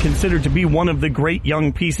healthy, considered to be one of the great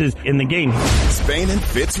young pieces in the game. Spain and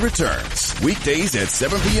Fitz returns weekdays at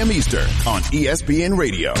 7 p.m. Eastern on ESPN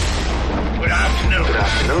Radio. Good afternoon. Good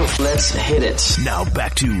afternoon. Let's hit it. Now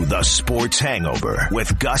back to the Sports Hangover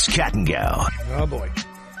with Gus Kattengell. Oh boy.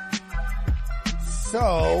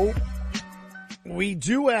 So, we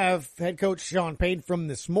do have head coach Sean Payton from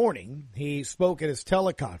this morning. He spoke at his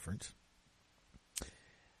teleconference,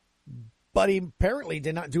 but he apparently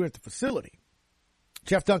did not do it at the facility.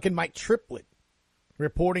 Jeff Duncan, Mike Triplett,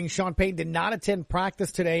 reporting Sean Payton did not attend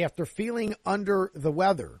practice today after feeling under the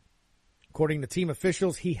weather. According to team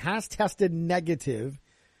officials, he has tested negative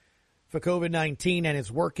for COVID-19 and is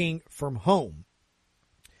working from home.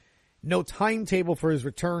 No timetable for his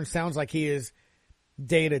return. Sounds like he is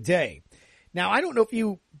day to day. Now, I don't know if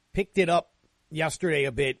you picked it up yesterday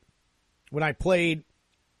a bit when I played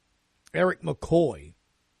Eric McCoy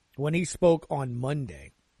when he spoke on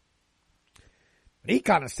Monday. He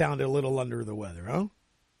kind of sounded a little under the weather, huh?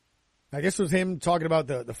 I guess it was him talking about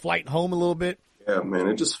the flight home a little bit. Yeah, man,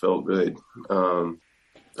 it just felt good.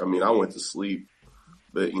 I mean, I went to sleep,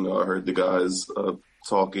 but, I heard the guys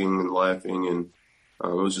talking and laughing, and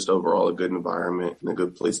it was just overall a good environment and a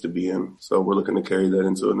good place to be in. So we're looking to carry that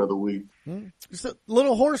into another week. Is it a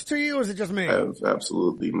little hoarse to you, or is it just me? I have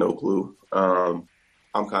absolutely no clue.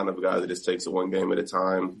 I'm kind of a guy that just takes it one game at a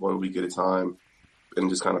time, 1 week at a time, and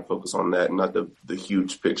just kind of focus on that, not the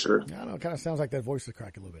huge picture. I don't know. It kind of sounds like that voice is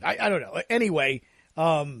cracking a little bit. I don't know. Anyway,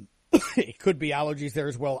 it could be allergies there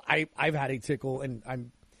as well. I've had a tickle,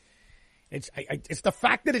 and it's the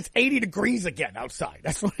fact that it's 80 degrees again outside.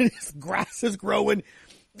 That's what it is. Grass is growing,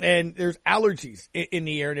 and there's allergies in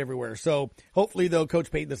the air and everywhere. So hopefully, though,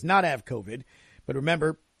 Coach Payton does not have COVID. But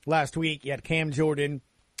remember, last week you had Cam Jordan.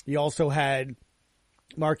 You also had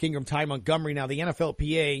Mark Ingram, Ty Montgomery. Now, the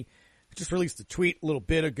NFLPA just released a tweet a little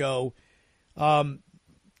bit ago, kind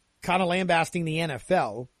of lambasting the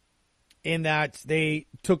NFL in that they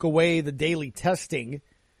took away the daily testing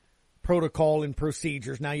protocol and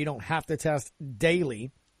procedures. Now you don't have to test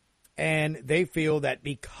daily, and they feel that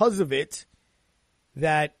because of it,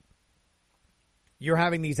 that you're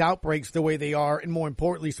having these outbreaks the way they are, and more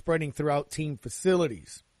importantly, spreading throughout team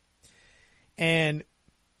facilities. And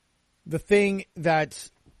the thing that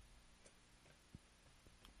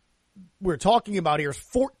we're talking about here is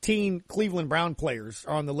 14 Cleveland Brown players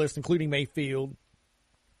are on the list, including Mayfield.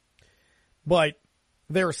 But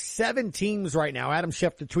there are 7 teams right now. Adam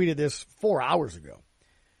Schefter tweeted this 4 hours ago.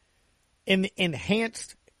 In the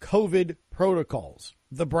enhanced COVID protocols.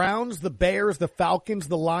 The Browns, the Bears, the Falcons,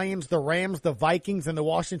 the Lions, the Rams, the Vikings, and the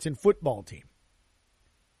Washington football team.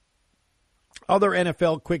 Other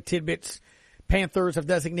NFL quick tidbits. Panthers have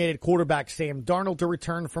designated quarterback Sam Darnold to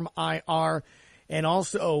return from IR. And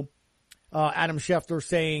also, Adam Schefter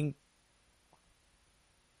saying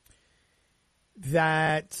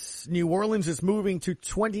that New Orleans is moving to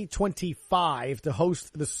 2025 to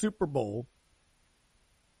host the Super Bowl.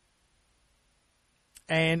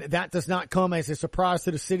 And that does not come as a surprise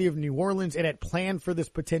to the city of New Orleans. It had planned for this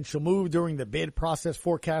potential move during the bid process,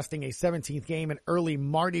 forecasting a 17th game in early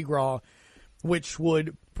Mardi Gras, which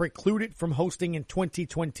would preclude it from hosting in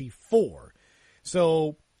 2024.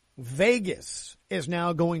 So Vegas is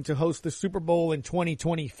now going to host the Super Bowl in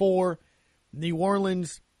 2024. New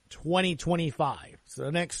Orleans, 2025. So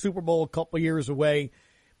the next Super Bowl a couple years away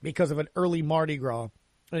because of an early Mardi Gras,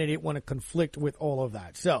 and they didn't want to conflict with all of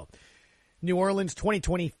that. So New Orleans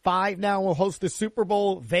 2025 now will host the Super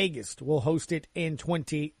Bowl. Vegas will host it in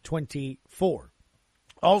 2024.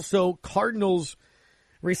 Also, Cardinals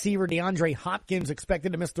receiver DeAndre Hopkins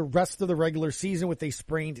expected to miss the rest of the regular season with a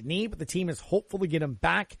sprained knee, but the team is hopeful to get him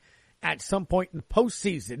back at some point in the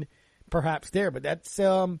postseason, perhaps there. But that's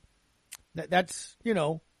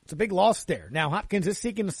it's a big loss there. Now, Hopkins is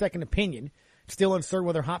seeking a second opinion. Still uncertain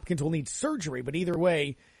whether Hopkins will need surgery, but either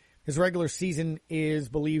way, his regular season is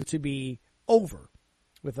believed to be over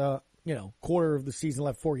with a quarter of the season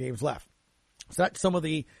left, 4 games left. So that's some of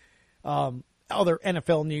the other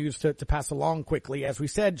NFL news to pass along quickly. As we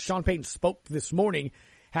said, Sean Payton spoke this morning,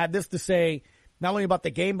 had this to say not only about the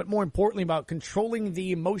game, but more importantly about controlling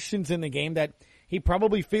the emotions in the game, that he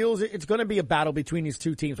probably feels it's going to be a battle between these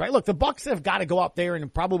two teams, right? Look, the Bucs have got to go out there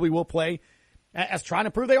and probably will play as trying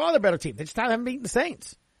to prove they are the better team. They just haven't beaten the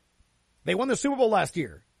Saints. They won the Super Bowl last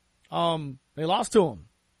year. They lost to them.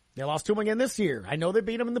 They lost to them again this year. I know they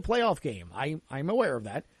beat them in the playoff game. I'm aware of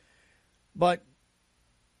that. But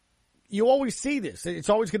you always see this. It's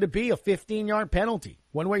always going to be a 15-yard penalty,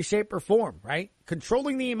 one way, shape, or form, right?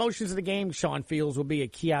 Controlling the emotions of the game, Sean feels, will be a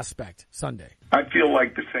key aspect Sunday. I feel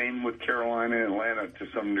like the same with Carolina and Atlanta to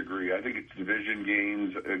some degree. I think it's division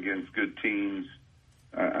games against good teams.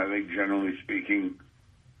 I think generally speaking,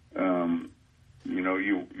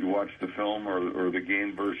 you watch the film or the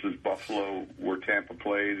game versus Buffalo where Tampa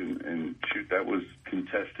played, and shoot, that was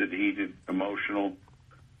contested, heated, emotional.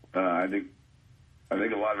 I think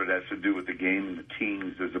a lot of it has to do with the game and the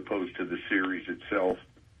teams as opposed to the series itself.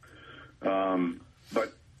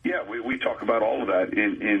 But yeah, we talk about all of that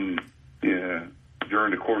in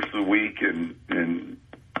during the course of the week, and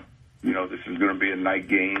this is going to be a night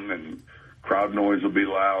game, and crowd noise will be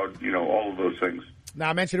loud. All of those things. Now,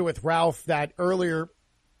 I mentioned it with Ralph that earlier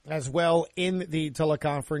as well in the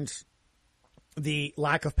teleconference, the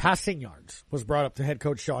lack of passing yards was brought up to head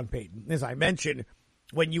coach Sean Payton. As I mentioned,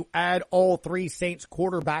 when you add all 3 Saints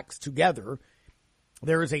quarterbacks together,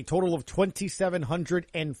 there is a total of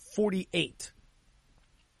 2,748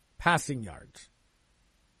 passing yards.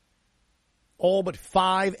 All but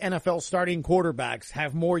 5 NFL starting quarterbacks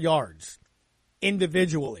have more yards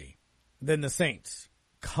individually than the Saints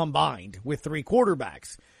combined with 3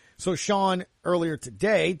 quarterbacks. So Sean earlier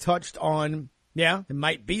today touched on, it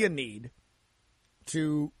might be a need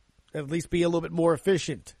to at least be a little bit more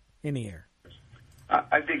efficient in the air.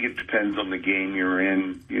 I think it depends on the game you're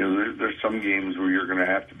in. You know, there's some games where you're going to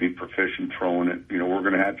have to be proficient throwing it. You know, we're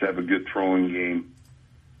going to have a good throwing game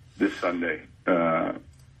this Sunday.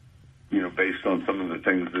 You know, based on some of the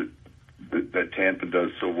things that Tampa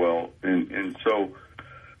does so well, and so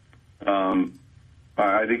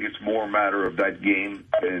I think it's more a matter of that game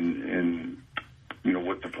and you know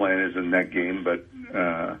what the plan is in that game. But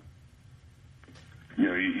you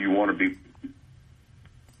know, you want to be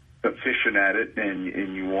efficient at it,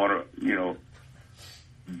 and you want to,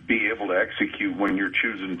 be able to execute when you're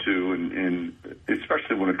choosing to, and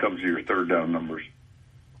especially when it comes to your third down numbers.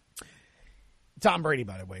 Tom Brady,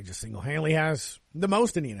 by the way, just single-handedly has the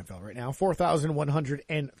most in the NFL right now,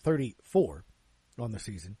 4,134 on the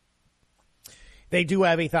season. They do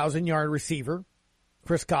have a 1,000-yard receiver,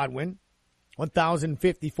 Chris Godwin,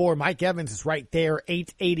 1,054. Mike Evans is right there,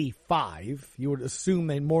 885. You would assume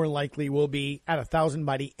they more likely will be at 1,000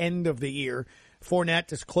 by the end of the year.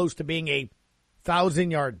 Fournette is close to being a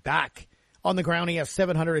 1,000-yard back. On the ground, he has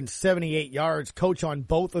 778 yards. Coach on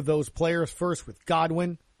both of those players, first with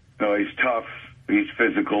Godwin. No, he's tough. He's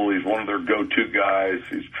physical. He's one of their go-to guys.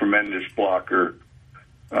 He's a tremendous blocker.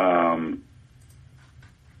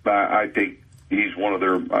 I think he's one of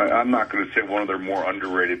their, I'm not going to say one of their more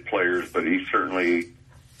underrated players, but he's certainly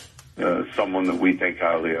someone that we think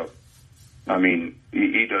highly of. I mean,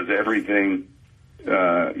 he does everything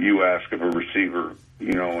you ask of a receiver,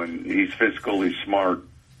 and he's physical, he's smart.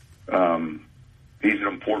 He's an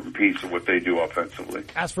important piece of what they do offensively.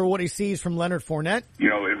 As for what he sees from Leonard Fournette?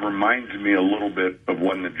 It reminds me a little bit of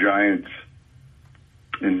when the Giants,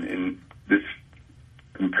 in this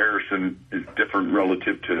comparison is different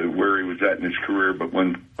relative to where he was at in his career, but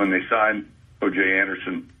when they signed O.J.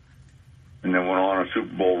 Anderson and then went on a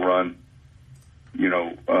Super Bowl run,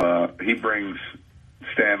 he brings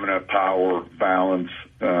stamina, power, balance.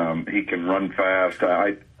 He can run fast.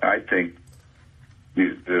 I think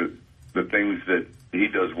the things that he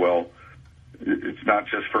does well, it's not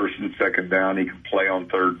just first and second down. He can play on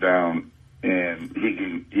third down, and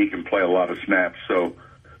he can play a lot of snaps. So,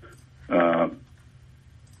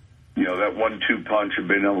 that 1-2 punch of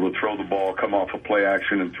being able to throw the ball, come off a play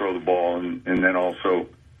action and throw the ball, and then also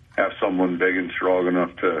have someone big and strong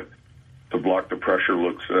enough to block the pressure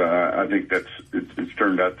looks. I think it's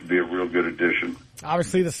turned out to be a real good addition.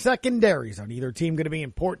 Obviously, the secondaries on either team going to be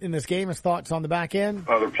important in this game. His thoughts on the back end?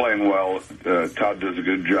 They're playing well. Todd does a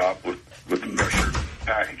good job with the pressure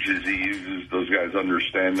packages he uses. Those guys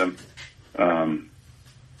understand them.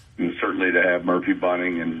 Certainly to have Murphy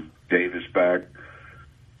Bunting and Davis back,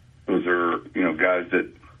 those are guys that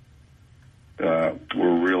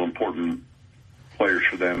were real important players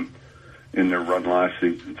for them in their run last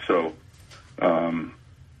season. So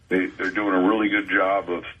they're doing a really good job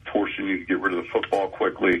of forcing you to get rid of the football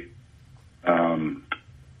quickly.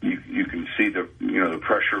 You can see the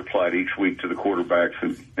pressure applied each week to the quarterbacks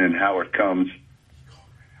and how it comes.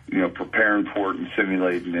 Preparing for it and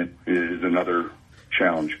simulating it is another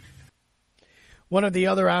challenge. One of the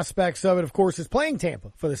other aspects of it, of course, is playing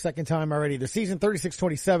Tampa for the second time already this season.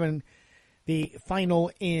 36-27, the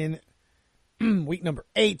final in week number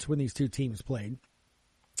 8 when these two teams played.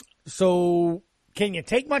 So can you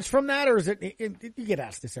take much from that, or is it you get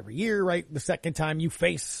asked this every year, right? The second time you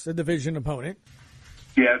face a division opponent.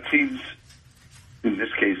 Yeah, it seems, in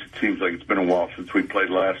this case, it seems like it's been a while since we played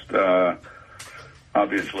last.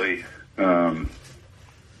 Obviously, both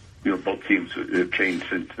teams have changed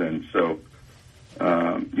since then. So,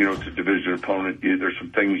 it's a division opponent. There's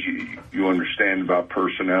some things you understand about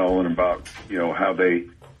personnel and about, how they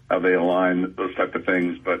align, those type of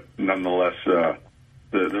things. But nonetheless,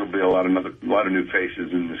 there'll be a lot of new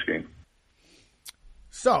faces in this game.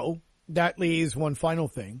 So that leaves one final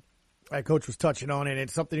thing. Coach was touching on it.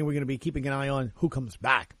 It's something we're going to be keeping an eye on. Who comes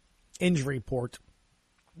back? Injury report.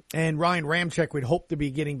 And Ryan Ramczyk would hope to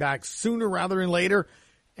be getting back sooner rather than later.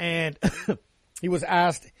 And he was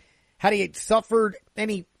asked, had he suffered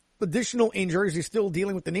any additional injuries? He's still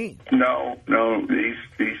dealing with the knee. No,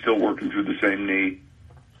 he's still working through the same knee.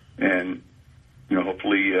 And,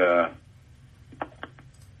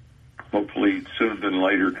 hopefully sooner than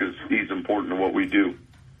later, because he's important to what we do.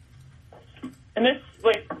 And this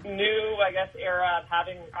new, era of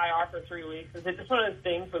having IR for 3 weeks, is it just one of those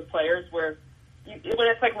things with players where when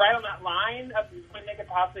it's right on that line of when they could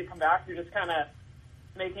possibly come back, you're just kind of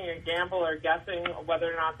making a gamble or guessing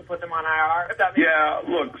whether or not to put them on IR? If that makes Yeah,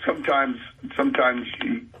 look, sometimes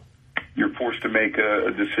you're forced to make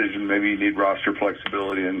a decision. Maybe you need roster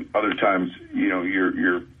flexibility, and other times,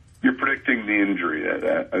 you're predicting the injury.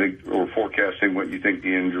 I think, or forecasting what you think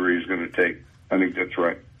the injury is going to take. I think that's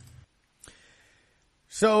right.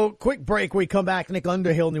 So, quick break. We come back. Nick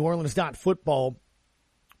Underhill, New Orleans Football,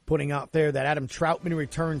 putting out there that Adam Troutman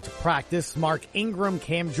returned to practice. Mark Ingram,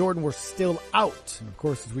 Cam Jordan were still out. And, of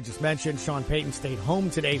course, as we just mentioned, Sean Payton stayed home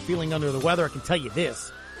today feeling under the weather. I can tell you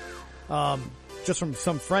this, just from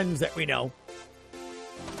some friends that we know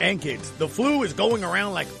and kids, the flu is going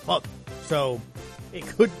around like fuck. So, it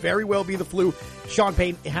could very well be the flu. Sean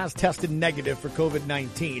Payton has tested negative for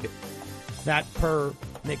COVID-19. That per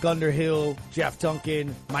Nick Underhill, Jeff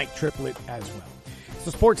Duncan, Mike Triplett as well. It's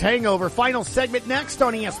the Sports Hangover. Final segment next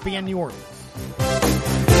on ESPN New Orleans.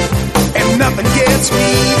 And nothing gets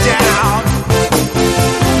me down.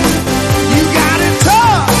 You got it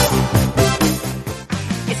tough.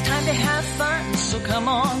 It's time to have fun, so come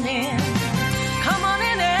on in. Come on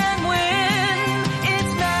in and win.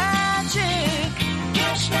 It's magic.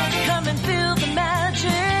 Cash Magic. Come and feel the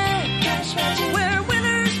magic. Cash Magic. Where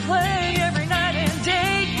winners play every night and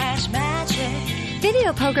day. Cash Magic.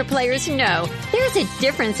 Video poker players know there's a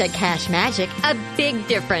difference at Cash Magic, a big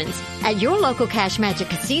difference. At your local Cash Magic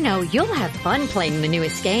casino, you'll have fun playing the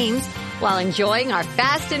newest games while enjoying our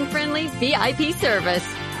fast and friendly VIP service.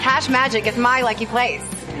 Cash Magic is my lucky place.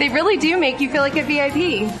 They really do make you feel like a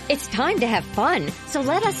VIP. It's time to have fun, so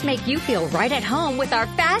let us make you feel right at home with our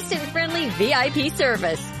fast and friendly VIP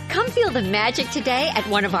service. Come feel the magic today at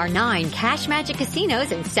one of our 9 Cash Magic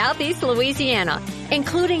casinos in Southeast Louisiana,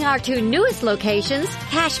 including our 2 newest locations,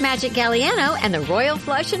 Cash Magic Galliano and the Royal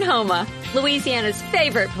Flush in Houma, Louisiana's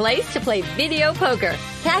favorite place to play video poker.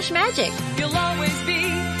 Cash Magic. You'll always be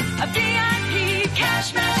a VIP.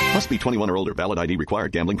 Cash Magic. Must be 21 or older. Valid ID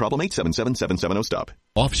required. Gambling problem? 877-770-STOP.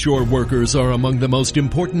 Offshore workers are among the most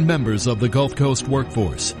important members of the Gulf Coast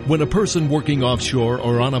workforce. When a person working offshore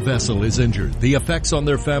or on a vessel is injured, the effects on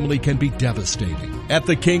their family can be devastating. At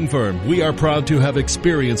the King Firm, we are proud to have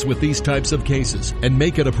experience with these types of cases and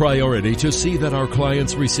make it a priority to see that our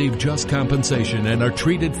clients receive just compensation and are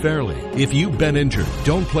treated fairly. If you've been injured,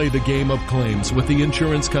 don't play the game of claims with the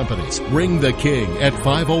insurance companies. Ring the King at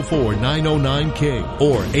 504-909-KING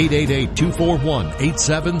or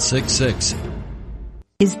 888-241-8766.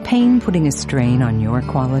 Is pain putting a strain on your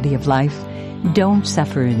quality of life? Don't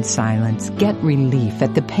suffer in silence. Get relief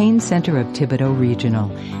at the Pain Center of Thibodaux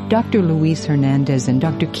Regional. Dr. Luis Hernandez and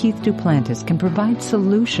Dr. Keith Duplantis can provide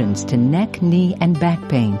solutions to neck, knee, and back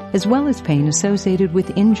pain, as well as pain associated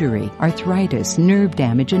with injury, arthritis, nerve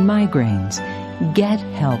damage, and migraines. Get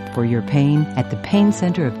help for your pain at the Pain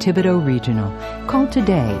Center of Thibodaux Regional. Call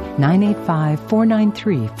today,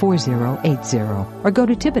 985-493-4080, or go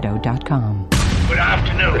to Thibodaux.com. Good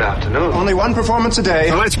afternoon. Good afternoon. Only one performance a day.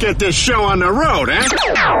 So let's get this show on the road, eh?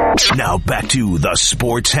 Now back to the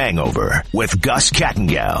Sports Hangover with Gus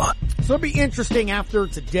Kattengell. So it'll be interesting after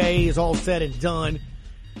today is all said and done,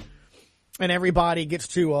 and everybody gets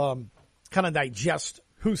to kind of digest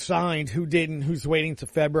who signed, who didn't, who's waiting to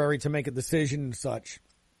February to make a decision and such.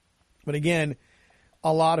 But again,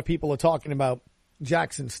 a lot of people are talking about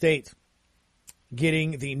Jackson State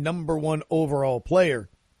getting the number 1 overall player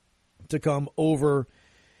to come over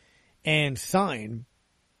and sign.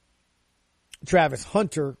 Travis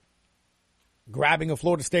Hunter grabbing a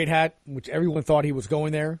Florida State hat, which everyone thought he was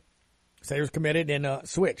going there. Say he was committed, and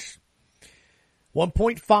switch.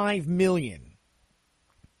 $1.5 million.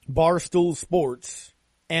 Barstool Sports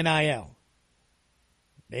NIL.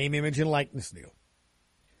 Name, image, and likeness deal.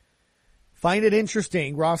 Find it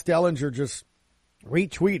interesting. Ross Dellinger just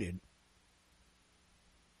retweeted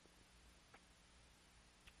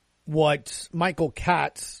what Michael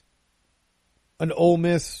Katz, an Ole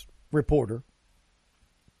Miss reporter,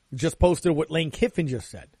 just posted what Lane Kiffin just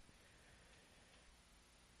said.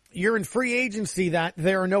 You're in free agency that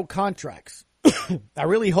there are no contracts. I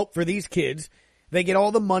really hope for these kids they get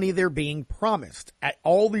all the money they're being promised at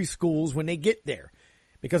all these schools when they get there,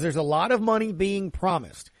 because there's a lot of money being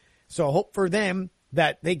promised. So I hope for them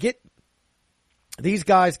that these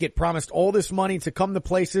guys get promised all this money to come to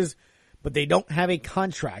places, but they don't have a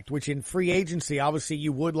contract, which in free agency, obviously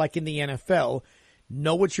you would, like in the NFL,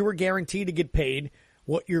 know what you were guaranteed to get paid,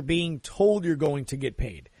 what you're being told you're going to get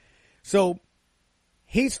paid. So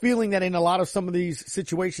he's feeling that in a lot of some of these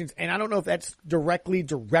situations, and I don't know if that's directly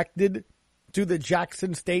directed to the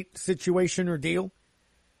Jackson State situation or deal,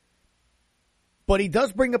 but he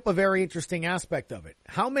does bring up a very interesting aspect of it.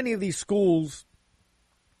 How many of these schools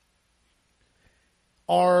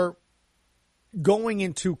are going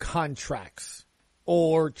into contracts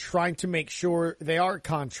or trying to make sure they are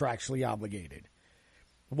contractually obligated.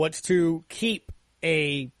 What's to keep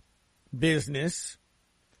a business,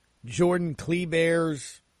 Jordan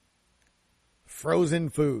Kleber's frozen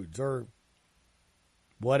foods or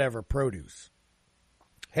whatever, produce.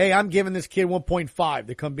 Hey, I'm giving this kid 1.5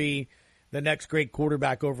 to come be the next great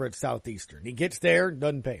quarterback over at Southeastern. He gets there,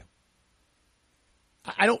 doesn't pay him.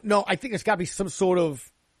 I don't know. I think there's got to be some sort of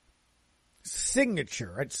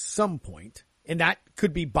signature at some point, and that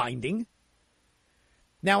could be binding.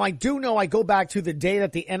 Now, I do know I go back to the day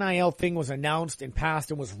that the NIL thing was announced and passed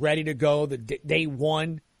and was ready to go, the day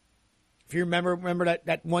one. If you remember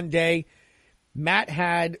that one day, Matt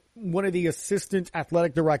had one of the assistant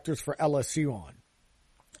athletic directors for LSU on.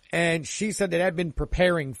 And she said that they had been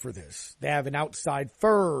preparing for this. They have an outside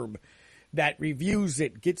firm that reviews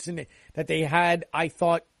it, gets in it, that they had, I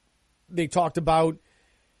thought they talked about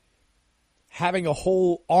having a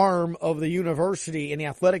whole arm of the university in the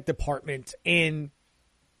athletic department in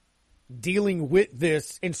dealing with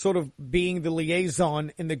this and sort of being the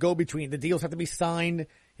liaison and the go-between. The deals have to be signed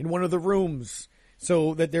in one of the rooms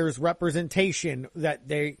so that there's representation, that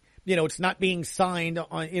they, it's not being signed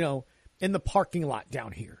on, in the parking lot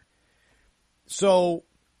down here. So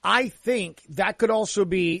I think that could also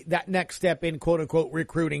be that next step in quote unquote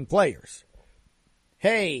recruiting players.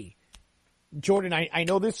 Hey, Jordan, I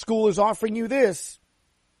know this school is offering you this,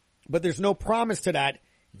 but there's no promise to that.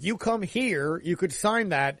 You come here, you could sign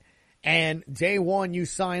that, and day one you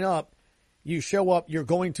sign up, you show up, you're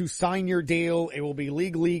going to sign your deal. It will be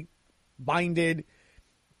legally binded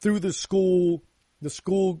through the school. The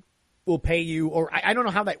school will pay you, or I don't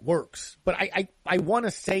know how that works, but I want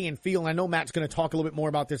to say and feel, and I know Matt's going to talk a little bit more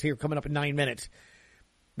about this here coming up in 9 minutes,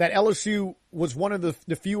 that LSU was one of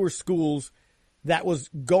the fewer schools that was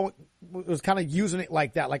kind of using it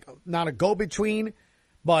like that, like not a go-between,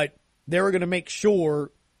 but they were going to make sure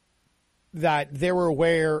that they were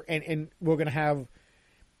aware and we're going to have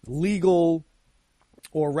legal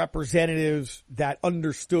or representatives that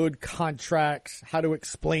understood contracts, how to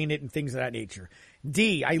explain it, and things of that nature.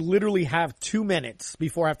 D, I literally have 2 minutes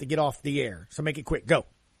before I have to get off the air, so make it quick. Go.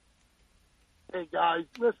 Hey, guys,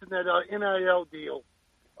 listen, that NIL deal,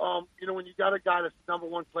 when you got a guy that's the number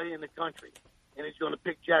one player in the country, and he's going to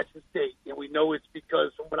pick Jackson State, and we know it's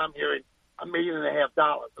because, from what I'm hearing, $1.5 million,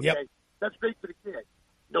 okay? Yep. That's great for the kid.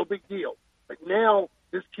 No big deal. But now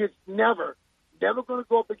this kid's never going to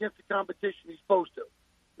go up against the competition he's supposed to.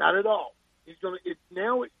 Not at all. He's going to.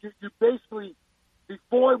 You basically,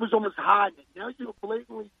 before it was almost hiding. Now you're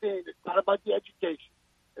blatantly saying it's not about the education.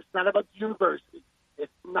 It's not about the university.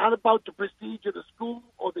 It's not about the prestige of the school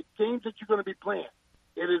or the games that you're going to be playing.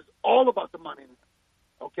 It is all about the money.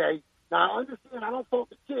 Okay. Now I understand. I don't fault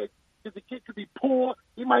the kid because the kid could be poor.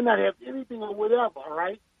 He might not have anything or whatever. All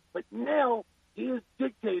right. But now he is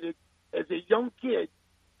dictated as a young kid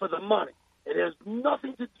for the money. It has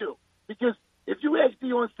nothing to do. Because if you ask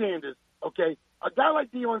Deion Sanders, okay, a guy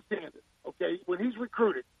like Deion Sanders, okay, when he's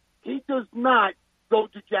recruited, he does not go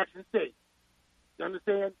to Jackson State. You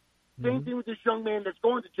understand? Same thing with this young man that's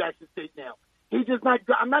going to Jackson State now. He does not.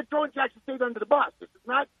 I'm not throwing Jackson State under the bus. This is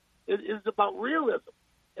not. It is about realism.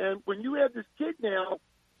 And when you have this kid now,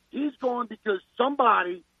 he's going because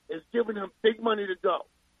somebody is giving him big money to go.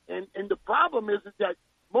 And the problem is that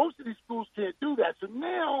most of these schools can't do that. So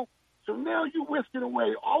now you're whisking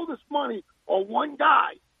away all this money on one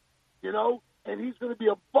guy, and he's going to be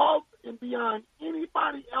above and beyond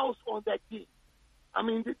anybody else on that team. I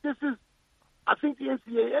mean, I think the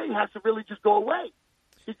NCAA has to really just go away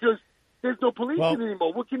because there's no policing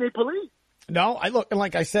anymore. What can they police? No, and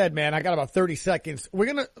like I said, man, I got about 30 seconds.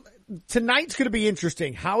 Tonight's going to be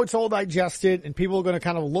interesting, how it's all digested, and people are going to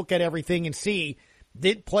kind of look at everything and see,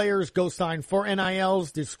 did players go sign for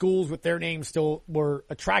NILs? Did schools with their names still were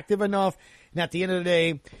attractive enough? And at the end of the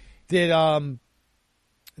day,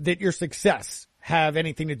 did your success have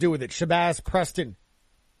anything to do with it? Shabazz Preston,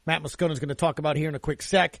 Matt Moscona is going to talk about here in a quick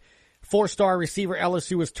sec. 4-star receiver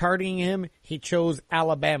LSU was targeting him. He chose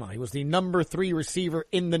Alabama. He was the number 3 receiver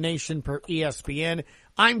in the nation per ESPN.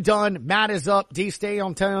 I'm done. Matt is up. D, stay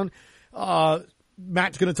on town.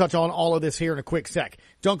 Matt's going to touch on all of this here in a quick sec.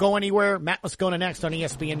 Don't go anywhere. Matt Moscona next on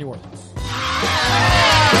ESPN New Orleans.